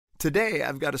Today,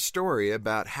 I've got a story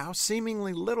about how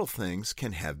seemingly little things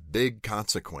can have big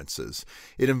consequences.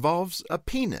 It involves a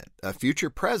peanut, a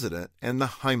future president, and the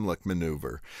Heimlich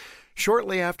maneuver.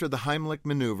 Shortly after the Heimlich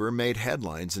maneuver made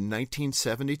headlines in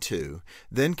 1972,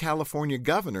 then California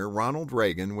Governor Ronald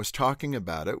Reagan was talking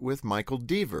about it with Michael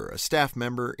Deaver, a staff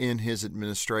member in his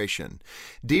administration.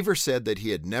 Deaver said that he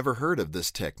had never heard of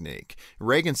this technique.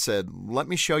 Reagan said, "Let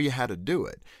me show you how to do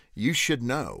it. You should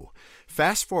know."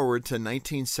 Fast forward to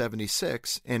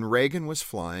 1976, and Reagan was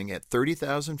flying at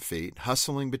 30,000 feet,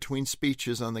 hustling between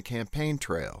speeches on the campaign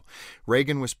trail.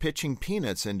 Reagan was pitching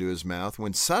peanuts into his mouth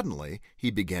when suddenly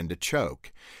he began to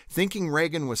choke. Thinking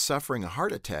Reagan was suffering a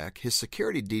heart attack, his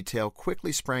security detail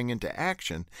quickly sprang into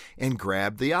action and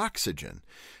grabbed the oxygen.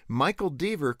 Michael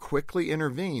Deaver quickly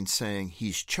intervened, saying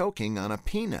he's choking on a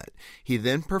peanut. He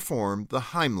then performed the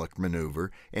Heimlich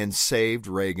maneuver and saved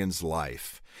Reagan's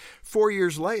life. 4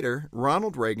 years later,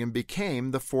 Ronald Reagan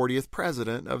became the 40th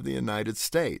President of the United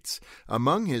States.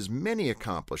 Among his many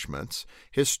accomplishments,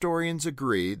 historians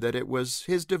agree that it was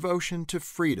his devotion to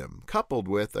freedom, coupled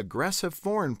with aggressive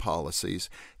foreign policies,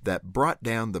 that brought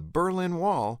down the Berlin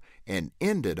Wall and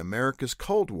ended America's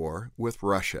Cold War with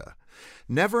Russia.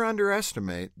 Never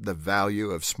underestimate the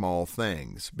value of small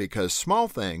things, because small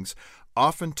things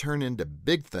often turn into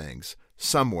big things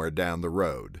somewhere down the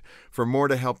road. For more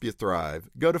to help you thrive,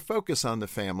 go to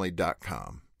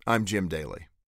FocusOnTheFamily.com. I'm Jim Daly.